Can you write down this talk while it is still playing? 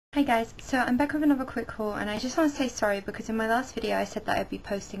Hi guys, so I'm back with another quick haul, and I just want to say sorry because in my last video I said that I'd be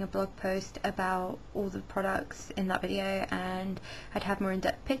posting a blog post about all the products in that video and I'd have more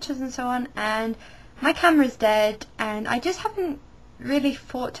in-depth pictures and so on, and my camera's dead and I just haven't really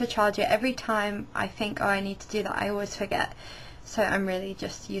thought to charge it. Every time I think, oh, I need to do that, I always forget, so I'm really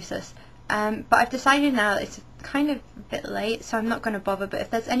just useless. But I've decided now it's kind of a bit late, so I'm not going to bother, but if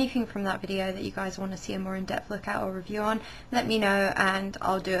there's anything from that video that you guys want to see a more in-depth look at or review on, let me know and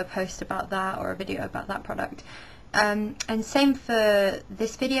I'll do a post about that or a video about that product. And same for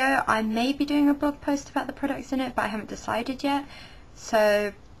this video, I may be doing a blog post about the products in it, but I haven't decided yet,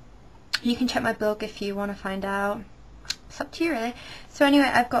 so you can check my blog if you want to find out. It's up to you really. So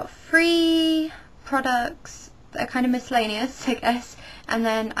anyway, I've got 3 products that are kind of miscellaneous, I guess, and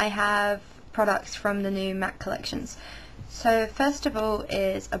then I have products from the new MAC collections. So first of all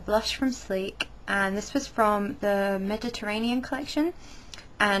is a blush from Sleek, and this was from the Mediterranean collection,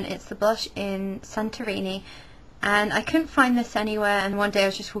 and it's the blush in Santorini, and I couldn't find this anywhere, and one day I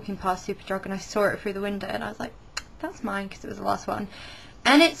was just walking past Superdrug and I saw it through the window and I was like, that's mine, because it was the last one.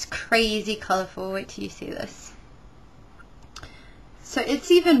 And it's crazy colourful. Wait till you see this. So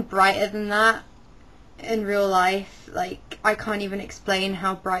it's even brighter than that in real life. Like, I can't even explain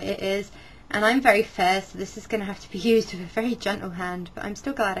how bright it is, and I'm very fair, so this is going to have to be used with a very gentle hand, but I'm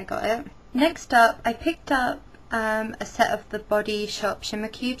still glad I got it. Next up, I picked up a set of the Bodyshop shimmer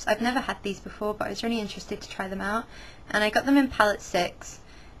cubes. I've never had these before, but I was really interested to try them out, and I got them in palette 6,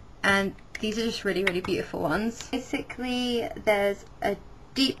 and these are just really, really beautiful ones. Basically, there's a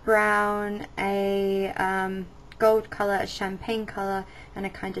deep brown, a gold colour, a champagne colour, and a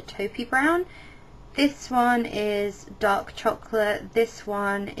kind of taupey brown. This one is dark chocolate, this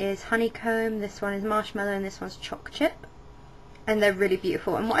one is honeycomb, this one is marshmallow, and this one's choc chip. And they're really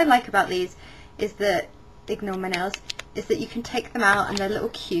beautiful. And what I like about these is that, ignore my nails, is that you can take them out and they're little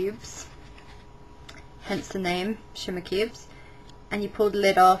cubes, hence the name, shimmer cubes. And you pull the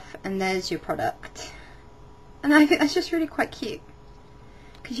lid off and there's your product. And I think that's just really quite cute,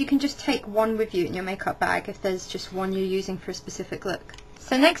 because you can just take one with you in your makeup bag if there's just one you're using for a specific look.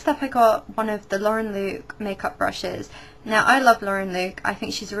 So next up I got one of the Lauren Luke makeup brushes. Now I love Lauren Luke. I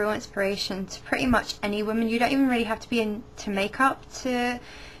think she's a real inspiration to pretty much any woman. You don't even really have to be into makeup to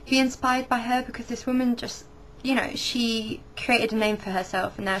be inspired by her, because this woman just, you know, she created a name for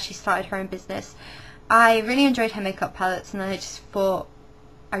herself and now she started her own business. I really enjoyed her makeup palettes, and I just thought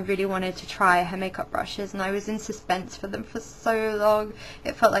I really wanted to try her makeup brushes, and I was in suspense for them for so long.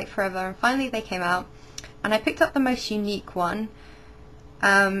 It felt like forever, and finally they came out and I picked up the most unique one.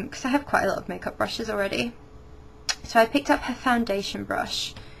 Because I have quite a lot of makeup brushes already. So I picked up her foundation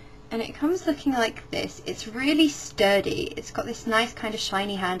brush, and it comes looking like this. It's really sturdy. It's got this nice kind of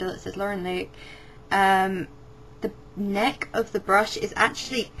shiny handle that says Lauren Luke. The neck of the brush is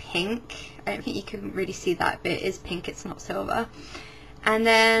actually pink. I don't think you can really see that, but it is pink, it's not silver. And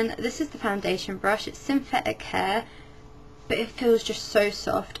then this is the foundation brush. It's synthetic hair, but it feels just so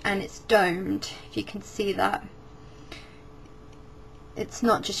soft, and it's domed, if you can see that. It's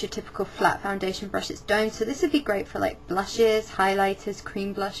not just your typical flat foundation brush, it's domed, so this would be great for like blushes, highlighters,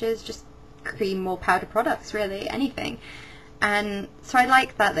 cream blushes, just cream or powder products really, anything. And so I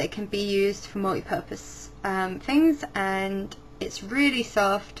like that it can be used for multi-purpose things, and it's really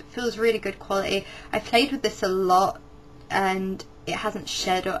soft, feels really good quality. I played with this a lot and it hasn't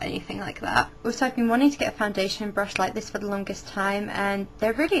shed or anything like that. Also, I've been wanting to get a foundation brush like this for the longest time, and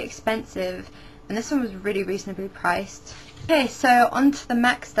they're really expensive, and this one was really reasonably priced. Okay, so on to the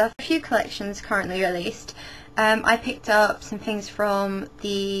MAC stuff. A few collections currently released. I picked up some things from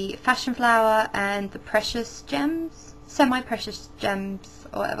the Fashion Flower and the Precious Gems, Semi-Precious Gems,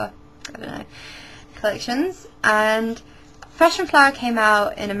 or whatever, I don't know, collections. And Fashion Flower came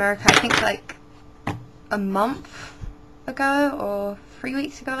out in America, I think like a month ago or 3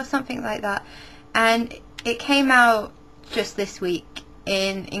 weeks ago or something like that. And it came out just this week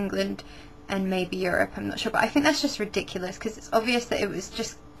in England and maybe Europe, I'm not sure, but I think that's just ridiculous, because it's obvious that it was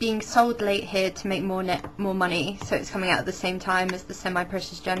just being sold late here to make more money, so it's coming out at the same time as the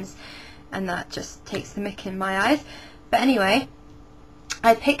Semi-Precious Gems, and that just takes the mick in my eyes. But anyway,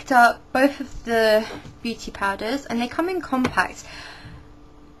 I picked up both of the beauty powders, and they come in compacts.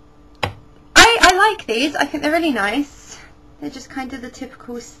 I like these, I think they're really nice. They're just kind of the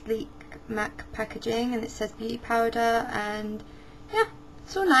typical sleek MAC packaging, and it says beauty powder, and yeah,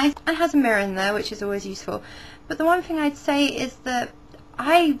 it's all nice. It has a mirror in there, which is always useful. But the one thing I'd say is that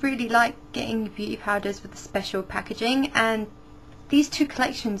I really like getting beauty powders with the special packaging, and these 2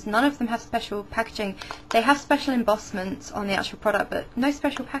 collections, none of them have special packaging. They have special embossments on the actual product, but no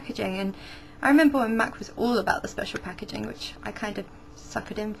special packaging. And I remember when MAC was all about the special packaging, which I kind of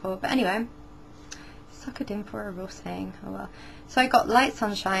suckered in for. But anyway, suckered in for a real saying. Oh well. So I got Light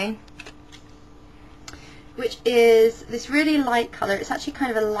Sunshine, which is this really light colour. It's actually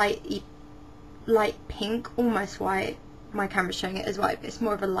kind of a light pink, almost white. My camera's showing it as white, but it's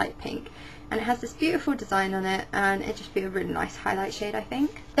more of a light pink. And it has this beautiful design on it, and it'd just be a really nice highlight shade, I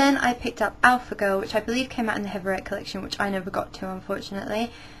think. Then I picked up Alpha Girl, which I believe came out in the Heatherette collection, which I never got to,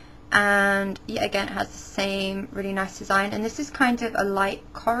 unfortunately. And yet again, it has the same really nice design. And this is kind of a light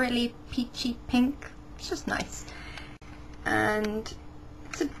corally peachy pink. It's just nice. And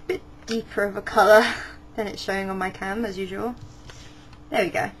it's a bit deeper of a colour than it's showing on my cam, as usual. There we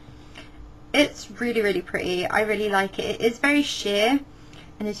go. It's really, really pretty. I really like it. It is very sheer,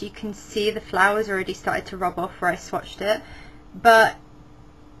 and as you can see, the flowers already started to rub off where I swatched it. But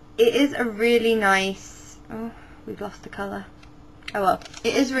it is a really nice... Oh, we've lost the colour. Oh well.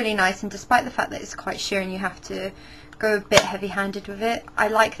 It is really nice, and despite the fact that it's quite sheer and you have to go a bit heavy-handed with it, I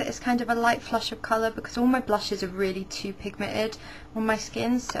like that it's kind of a light flush of colour, because all my blushes are really too pigmented on my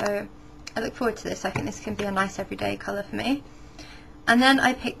skin. So I look forward to this. I think this can be a nice everyday colour for me. And then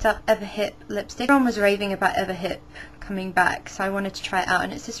I picked up Everhip lipstick. Everyone was raving about Everhip coming back, so I wanted to try it out.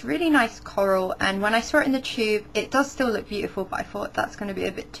 And it's this really nice coral, and when I saw it in the tube, it does still look beautiful, but I thought that's going to be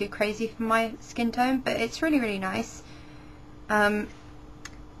a bit too crazy for my skin tone. But it's really, really nice. And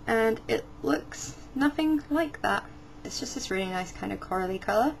it looks nothing like that. It's just this really nice kind of corally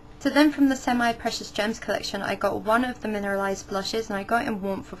colour. So then from the Semi Precious Gems collection, I got one of the mineralised blushes, and I got it in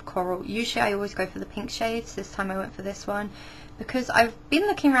Warmth of Coral. Usually I always go for the pink shades. This time I went for this one, because I've been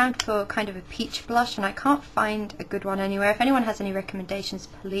looking around for kind of a peach blush and I can't find a good one anywhere. If anyone has any recommendations,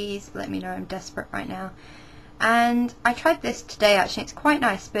 please let me know. I'm desperate right now. And I tried this today actually. It's quite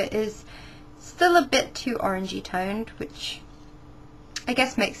nice, but it is still a bit too orangey toned, which I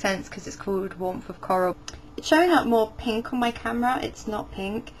guess makes sense because it's called Warmth of Coral. It's showing up more pink on my camera. It's not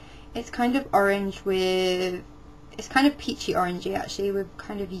pink. It's kind of orange with... It's kind of peachy orangey actually, with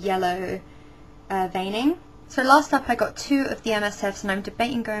kind of yellow veining. So last up I got two of the MSFs, and I'm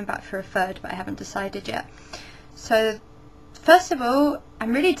debating going back for a third, but I haven't decided yet. So first of all,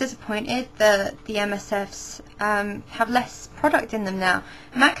 I'm really disappointed that the MSFs have less product in them now.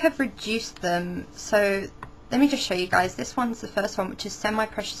 MAC have reduced them, so let me just show you guys. This one's the first one, which is Semi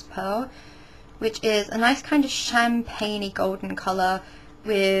Precious Pearl, which is a nice kind of champagne-y golden colour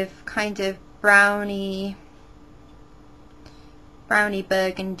with kind of browny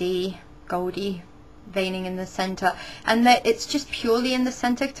burgundy, goldy veining in the centre, and it's just purely in the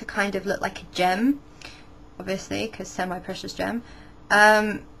centre to kind of look like a gem, obviously, because semi-precious gem.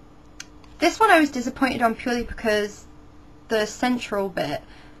 This one I was disappointed on purely because the central bit,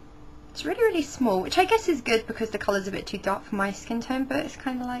 it's really, really small, which I guess is good because the colour's a bit too dark for my skin tone, but it's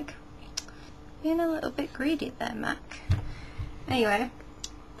kind of like being a little bit greedy there, MAC. Anyway,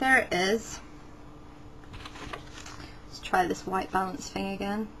 there it is. Let's try this white balance thing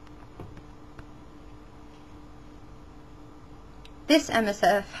again. This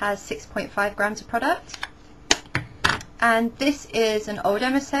MSF has 6.5 grams of product, and this is an old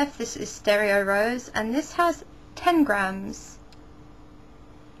MSF. This is Stereo Rose, and this has 10 grams.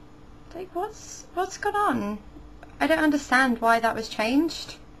 Like, what's gone on? I don't understand why that was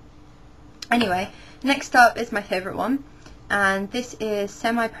changed. Anyway, next up is my favourite one, and this is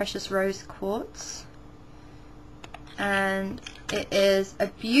Semi Precious Rose Quartz, and it is a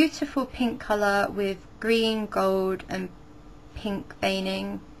beautiful pink colour with green, gold and pink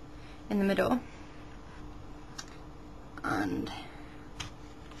veining in the middle. And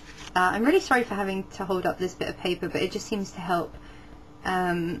I'm really sorry for having to hold up this bit of paper, but it just seems to help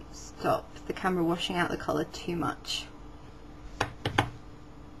stop the camera washing out the colour too much.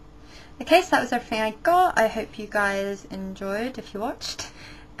 Okay, so that was everything I got. I hope you guys enjoyed if you watched,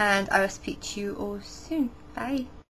 and I will speak to you all soon. Bye.